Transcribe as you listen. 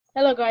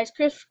Hello guys,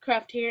 Chris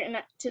Craft here, and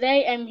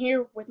today I'm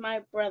here with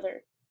my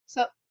brother.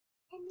 So,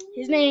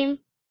 His name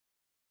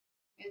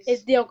is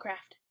is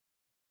Dalecraft.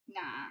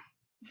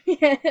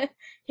 nah.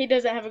 He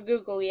doesn't have a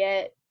Google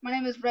yet. My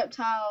name is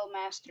Reptile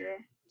Master.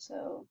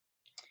 So,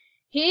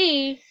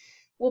 He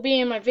will be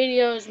in my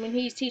videos when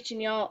he's teaching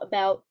y'all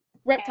about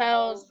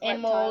reptiles,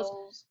 animals,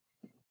 reptiles.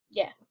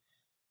 yeah.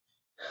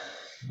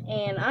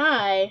 And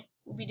I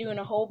will be doing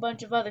a whole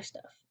bunch of other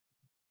stuff.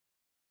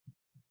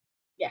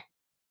 Yeah.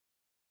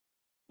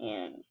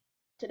 And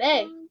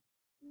today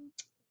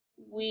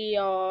we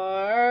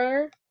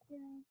are.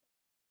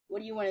 What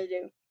do you want to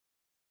do?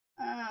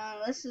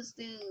 Let's just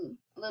do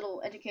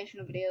little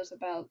educational videos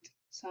about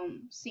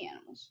some sea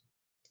animals.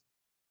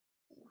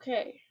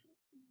 Okay.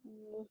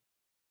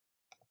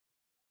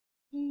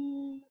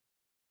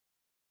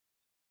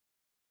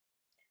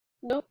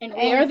 Nope. And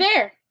we are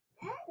there.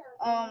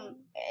 Um,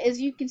 as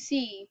you can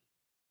see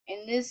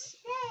in this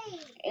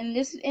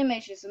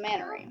image is a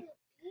manta ray.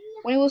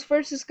 When it was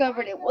first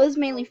discovered, it was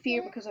mainly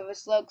feared because of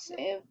its looks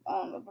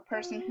of a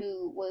person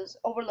who was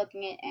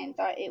overlooking it and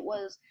thought it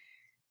was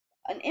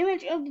an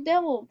image of the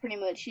devil, pretty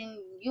much, and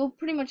you'll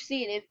pretty much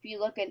see it if you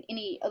look at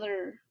any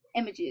other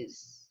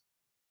images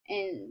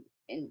in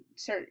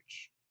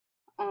search.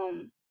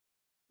 Um,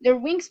 their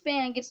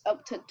wingspan gets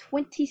up to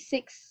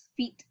 26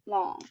 feet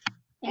long.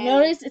 And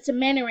notice it's a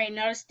manta ray,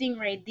 not a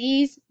stingray.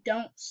 These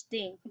don't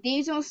sting.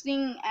 These don't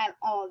sting at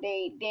all.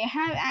 They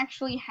have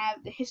actually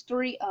have the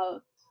history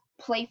of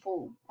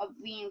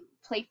being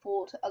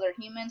playful to other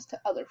humans, to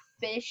other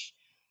fish,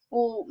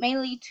 well,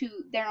 mainly to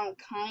their own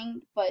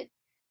kind, but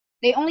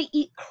they only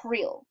eat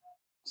krill.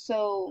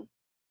 So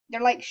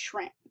they're like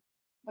shrimp,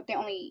 but they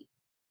only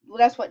well,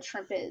 that's what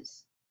shrimp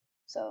is.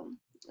 So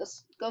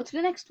let's go to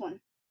the next one.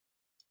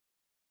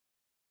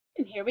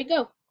 And here we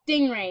go.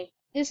 Stingray.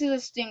 This is a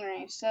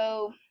stingray.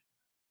 So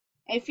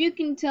if you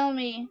can tell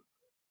me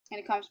in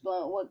the comments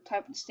below what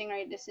type of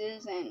stingray this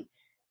is, and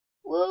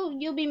well,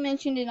 you'll be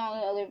mentioned in all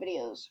the other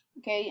videos.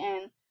 Okay,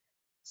 and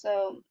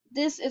so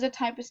this is a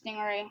type of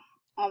stingray.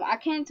 I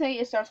can't tell you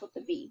it starts with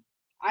the V.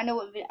 I know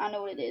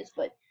what it is,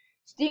 but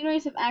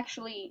stingrays have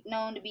actually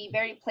known to be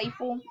very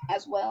playful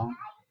as well.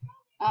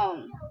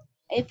 Um,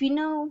 if you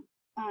know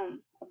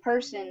a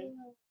person,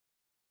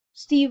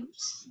 Steve,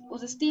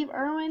 was it Steve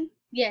Irwin?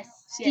 Yes.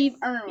 Steve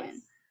yes, Irwin.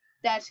 Yes.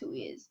 That's who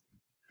he is.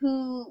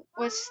 Who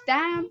was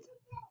stabbed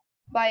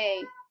by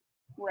a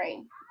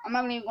ray. I'm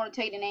not even going to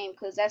tell you the name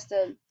because that's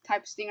the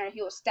type of stinger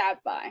he was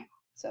stabbed by.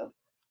 So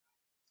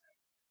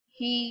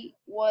he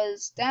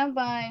was stabbed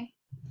by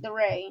the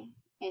ray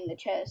in the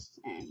chest,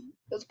 and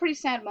it was a pretty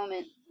sad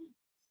moment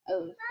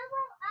of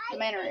the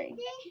manta ray,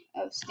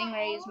 of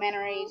stingrays, manta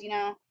rays.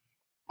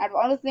 Out of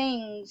all the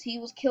things, he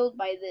was killed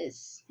by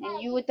this,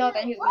 and you would thought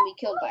that he was going to be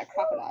killed by a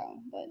crocodile,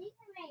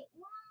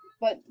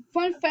 but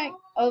fun fact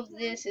of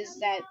this is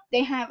that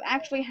they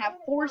actually have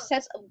 4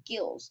 sets of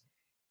gills,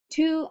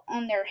 2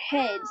 on their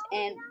heads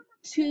and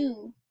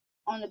 2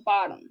 on the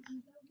bottom.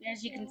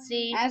 As you can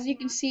see. As you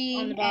can see,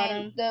 on the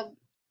bottom. and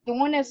the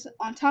one that's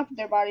on top of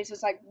their bodies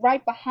is like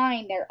right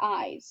behind their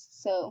eyes.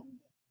 So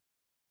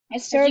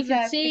it serves as you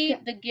can see,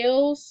 the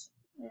gills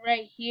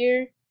right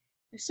here.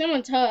 There's some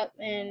on top,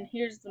 and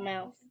here's the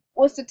mouth.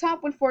 What's the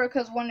top one for?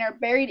 Because when they're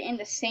buried in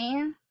the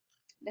sand,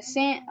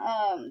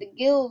 the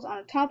gills on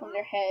the top of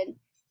their head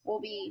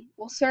will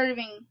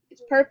serving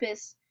its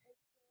purpose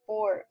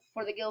for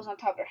the gills on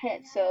top of their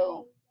head.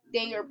 So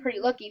they are pretty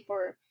lucky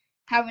for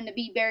having to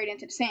be buried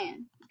into the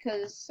sand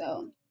because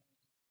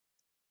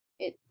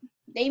it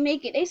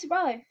they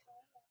survive.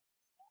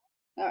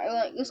 All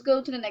right, let's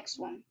go to the next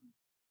one.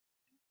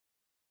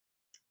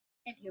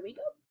 And here we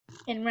go.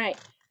 And right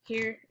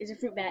here is a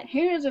fruit bat.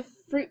 Here is a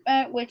fruit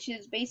bat, which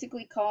is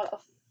basically called a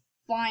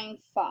flying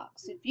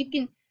fox. If you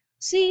can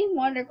see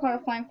why they're called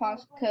a flying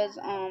fox, because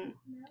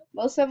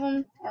most of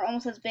them are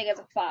almost as big as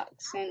a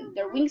fox, and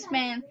their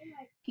wingspan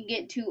can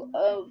get to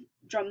a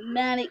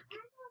dramatic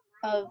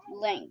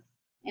length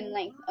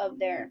of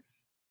their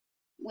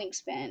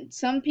wingspan.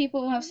 Some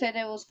people have said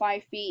it was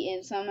 5 feet,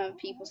 and some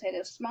people said it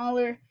was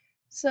smaller.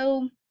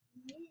 So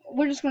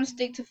we're just gonna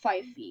stick to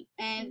 5 feet,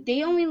 and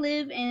they only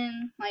live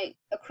in like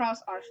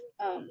across our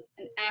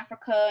in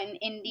Africa and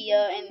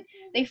India, and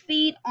they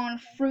feed on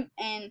fruit,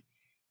 and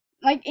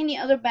like any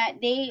other bat,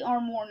 they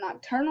are more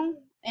nocturnal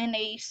and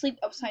they sleep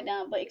upside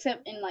down, but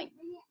except in like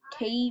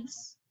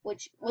caves,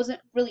 which wasn't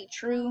really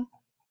true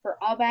for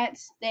all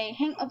bats, they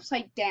hang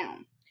upside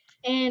down.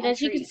 And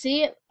as you can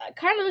see, it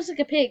kind of looks like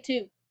a pig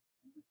too.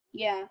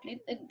 Yeah,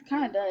 it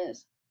kind of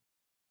does.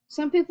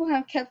 Some people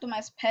have kept them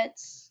as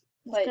pets,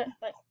 but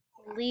like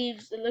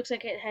leaves. It looks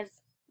like it has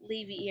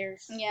leafy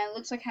ears. Yeah, it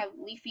looks like have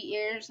leafy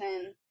ears,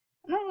 and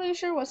I'm not really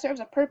sure what serves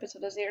a purpose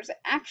of those ears.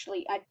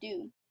 Actually, I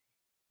do.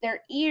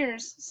 Their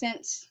ears,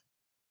 since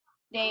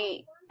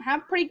they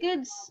have pretty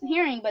good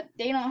hearing, but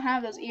they don't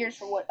have those ears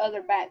for what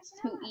other bats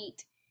who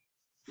eat,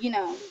 you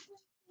know,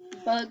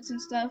 bugs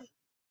and stuff.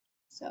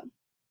 So,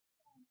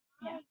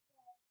 yeah.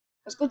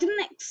 Let's go to the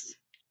next.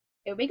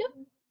 Here we go.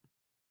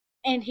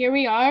 And here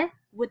we are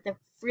with the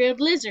frilled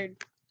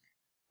lizard.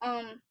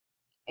 Um,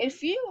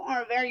 If you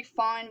are very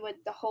fond with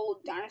the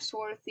whole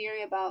dinosaur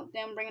theory about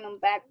them bringing them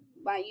back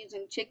by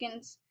using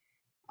chickens,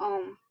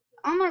 I'm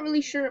not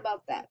really sure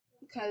about that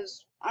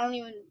because I don't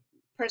even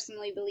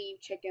personally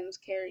believe chickens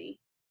carry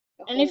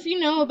the And whole. if you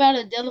know about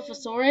a It's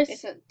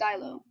Dilophosaurus, a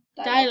Dilo.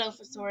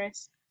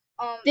 Dilophosaurus,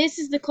 Um, this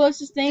is the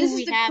closest thing this is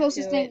we the have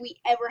closest to thing it, we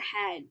ever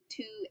had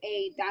to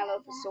a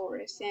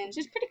Dilophosaurus, and which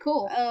is pretty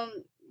cool.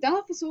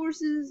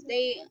 Dilophosauruses,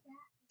 they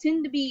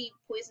tend to be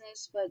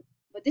poisonous,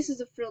 but this is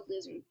a frilled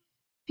lizard.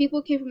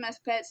 People keep them as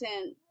pets,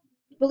 and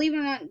believe it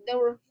or not,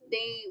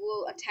 they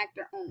will attack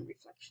their own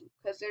reflection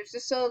because they're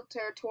just so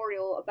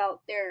territorial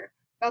about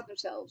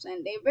themselves,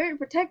 and they're very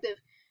protective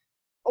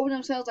over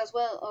themselves as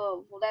well.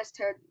 Oh, well,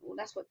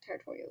 that's what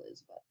territorial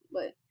is about.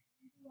 But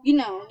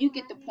you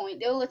get the point.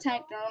 They'll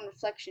attack their own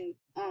reflection.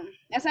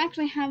 That's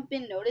actually have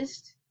been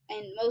noticed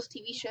in most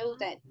TV shows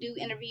that do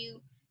interview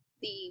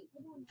the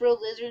frilled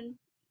lizard.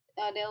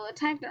 They'll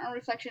attack their own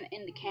reflection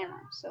in the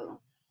camera. So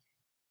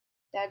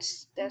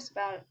that's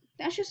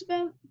just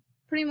about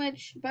pretty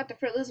much about the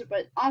frilled lizard.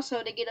 But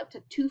also they get up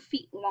to 2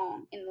 feet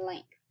long in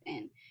length,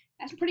 and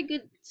that's a pretty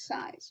good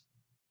size.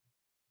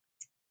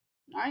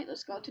 All right,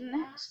 let's go to the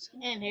next.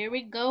 And here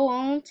we go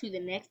on to the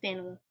next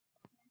animal.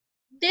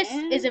 This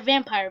And is a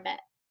vampire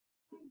bat.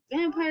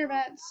 vampire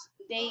bats,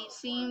 they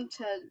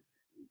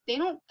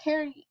don't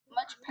carry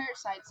much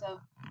parasites of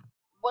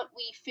what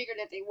we figured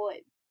that they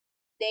would.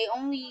 They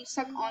only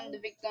suck on the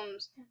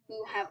victims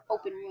who have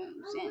open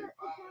wounds. And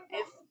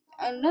if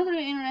another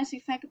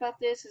interesting fact about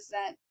this is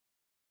that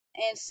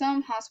in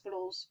some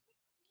hospitals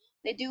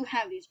they do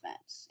have these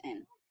bats,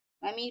 and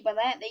what I mean by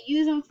that, they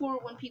use them for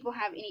when people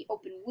have any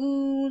open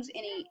wounds,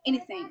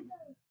 anything.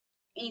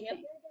 Yep.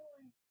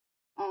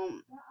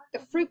 The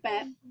fruit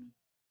bat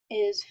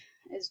is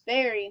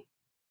very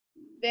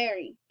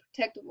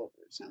protective over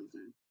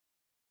something.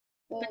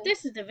 Well, But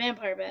this is the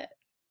vampire bat.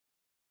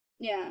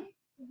 yeah,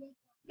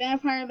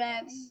 vampire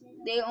bats,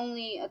 they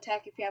only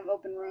attack if you have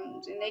open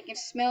wounds, and they can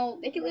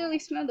literally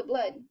smell the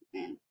blood,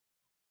 and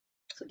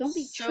so don't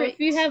be So tricked. if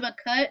you have a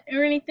cut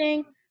or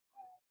anything,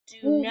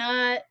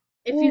 Well,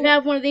 if you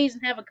have one of these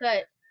and have a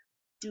cut,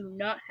 do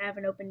not have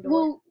an open door.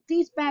 Well,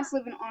 these bats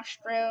live in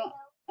Australia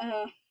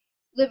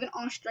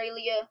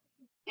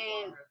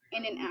and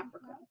in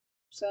Africa,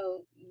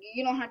 so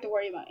you don't have to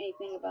worry about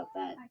anything about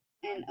that.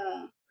 And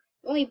the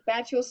only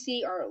bats you'll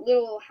see are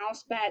little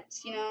house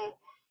bats,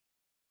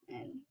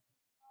 and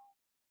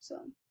so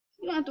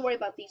you don't have to worry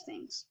about these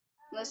things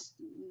unless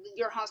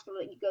your hospital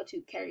that you go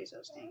to carries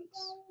those things.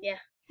 Yeah.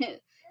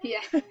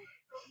 Yeah.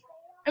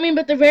 I mean,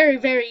 but they're very,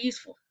 very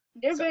useful.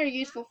 They're very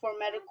useful for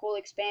medical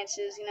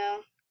expenses,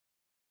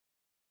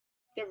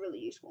 They're really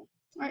useful.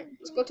 Alright,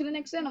 let's go to the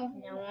next animal.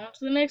 Now on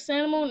to the next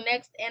animal,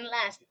 next and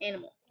last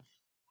animal.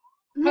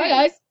 Hi Hi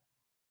guys.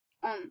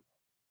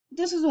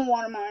 This is a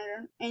water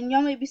monitor, and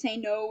y'all may be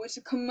saying, no, it's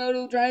a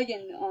Komodo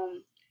dragon.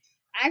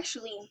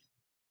 Actually,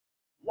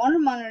 water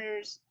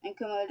monitors and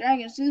Komodo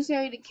dragons do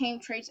carry the same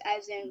traits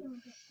as in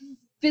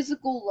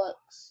physical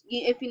looks,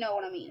 if you know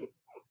what I mean.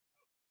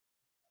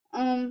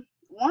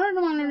 Water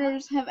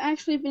monitors have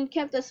actually been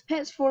kept as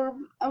pets for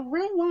a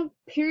really long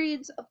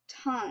periods of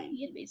time.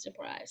 You'd be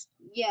surprised.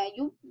 Yeah,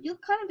 you'll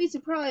kind of be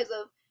surprised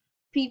of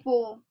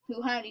people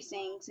who have these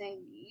things, and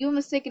you'll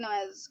mistaken them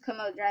as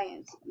Komodo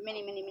dragons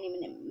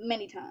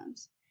many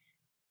times.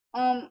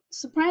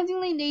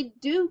 Surprisingly, they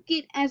do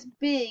get as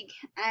big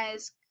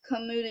as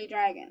Komodo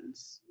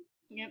dragons.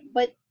 Yep.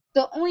 But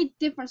the only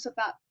difference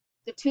about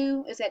the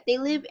two is that they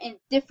live in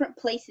different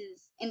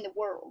places in the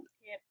world.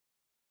 Yep.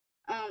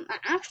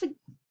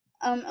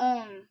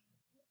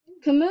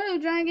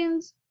 Komodo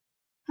dragons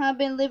have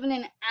been living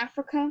in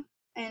Africa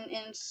and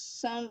in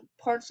some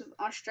parts of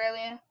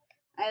Australia,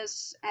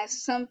 as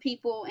some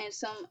people and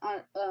some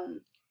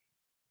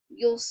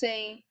you'll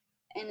say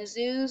in the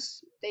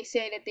zoos they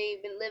say that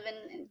they've been living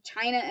in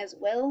China as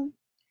well.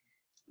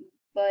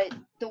 But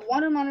the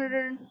water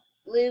monitor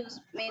lives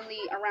mainly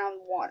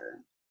around water.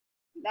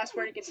 That's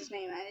where it gets its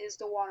name. It is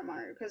the water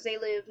monitor because they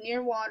live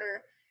near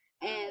water,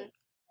 and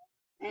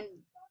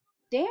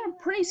they are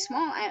pretty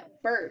small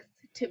at birth.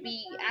 To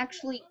be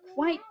actually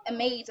quite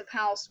amazed of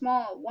how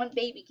small one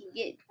baby can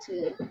get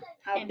to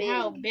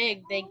how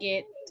big they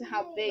get. to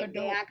how big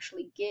they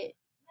actually get.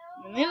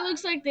 And it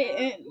looks like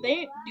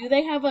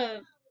they have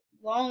a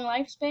long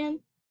lifespan.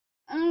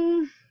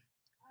 In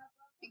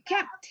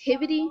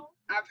captivity,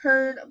 I've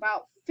heard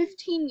about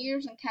 15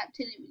 years in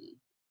captivity.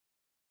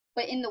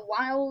 But in the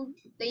wild,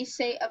 they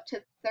say up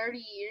to 30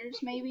 years,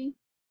 maybe.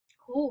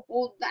 Cool.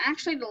 Well,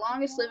 actually, the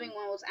longest living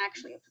one was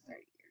actually up to 30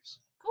 years.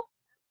 Cool.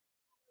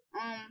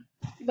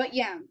 But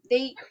yeah,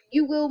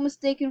 you will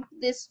mistake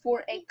this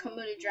for a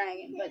Komodo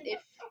dragon. But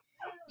if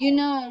you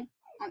know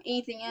on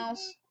anything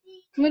else,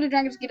 Komodo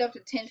dragons get up to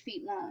 10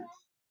 feet long.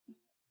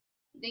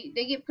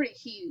 They get pretty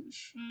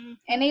huge,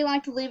 and they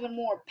like to live in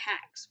more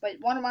packs. But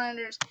water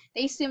monitors,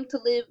 they seem to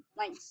live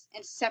like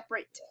in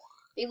separate.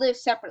 They live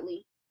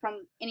separately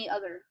from any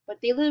other, but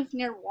they live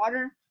near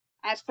water.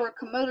 As for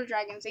Komodo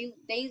dragons,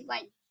 they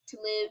like to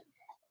live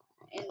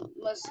in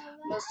most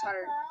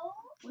hotter.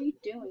 What are you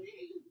doing?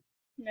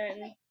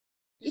 Nothing.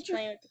 Just Get your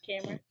playing with the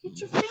camera. get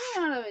your finger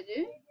out of it,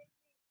 dude.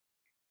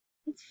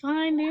 It's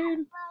fine,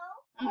 dude.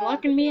 I'm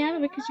blocking me out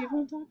of it because you're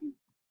not talking.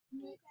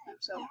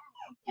 So,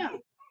 yeah.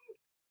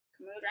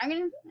 Komodo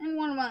dragon and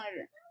water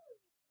monitor.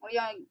 What do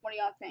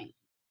y'all think?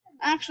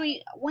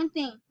 Actually, one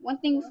thing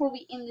before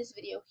we end this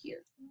video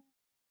here.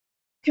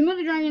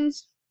 Komodo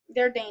dragons,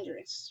 they're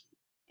dangerous.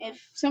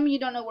 If some of you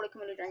don't know what a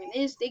Komodo dragon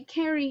is, they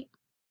carry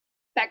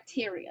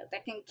bacteria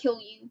that can kill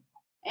you,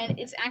 and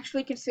it's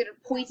actually considered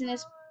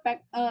poisonous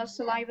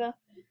saliva.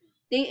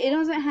 It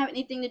doesn't have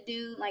anything to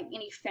do like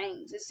any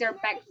fangs. It's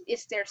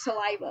their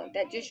saliva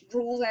that just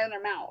drools out of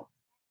their mouth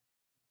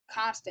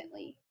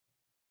constantly.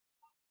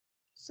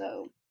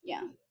 So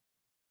yeah.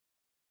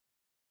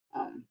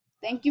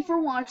 Thank you for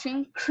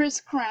watching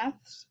Chris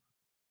Crafts,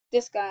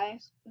 this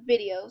guy's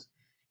videos.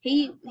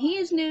 He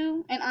is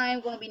new, and I am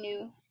going to be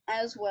new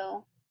as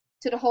well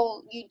to the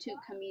whole YouTube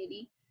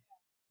community.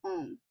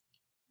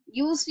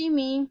 You will see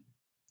me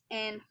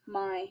in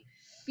my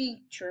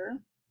future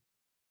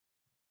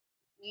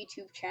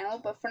YouTube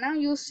channel, but for now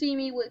you'll see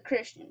me with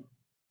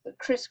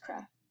Chris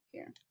Craft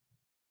here.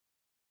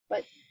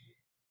 But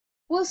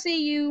we'll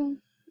see you.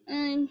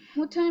 And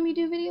what time you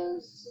do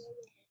videos?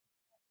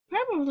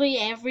 Probably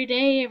every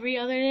day, every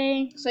other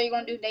day. So you're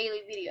gonna do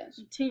daily videos?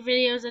 2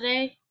 videos a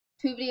day.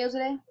 2 videos a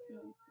day?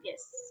 Yes.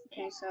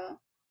 Okay, so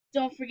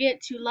don't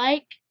forget to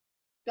like.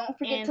 Don't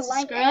forget to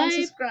subscribe, like and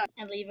subscribe.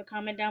 And leave a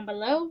comment down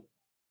below.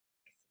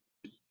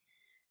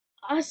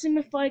 Awesome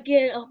if I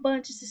get a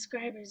bunch of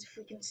subscribers. If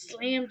we can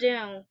slam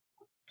down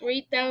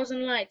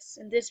 3,000 likes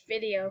in this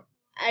video,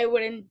 I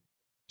would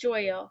enjoy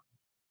y'all.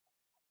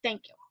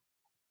 Thank you.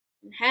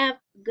 And have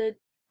a good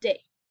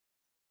day.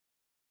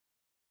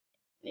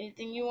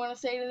 Anything you want to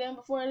say to them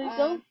before I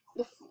go?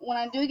 When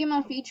I do get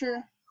my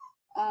feature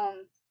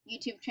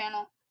YouTube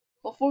channel,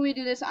 before we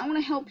do this, I want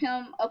to help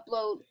him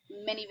upload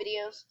many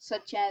videos,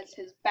 such as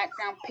his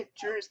background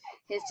pictures,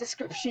 his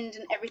descriptions,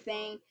 and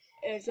everything.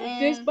 And so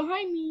this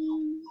behind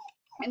me.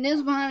 And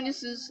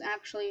this is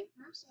actually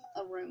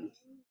a room,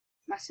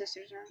 my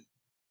sister's room.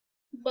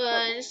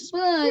 But it's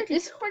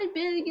pretty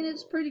big and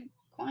it's pretty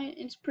quiet.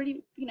 It's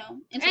pretty,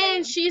 insulated.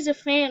 And she's a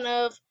fan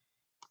of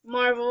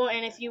Marvel,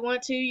 and if you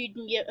want to, you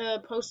can get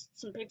post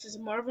some pictures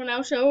of Marvel, and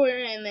I'll show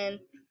her. And then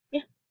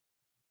yeah,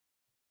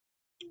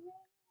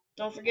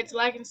 don't forget to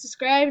like and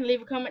subscribe and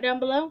leave a comment down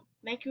below.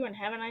 Thank you and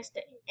have a nice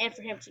day. And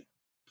for him too.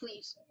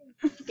 Please.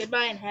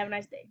 Goodbye and have a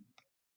nice day.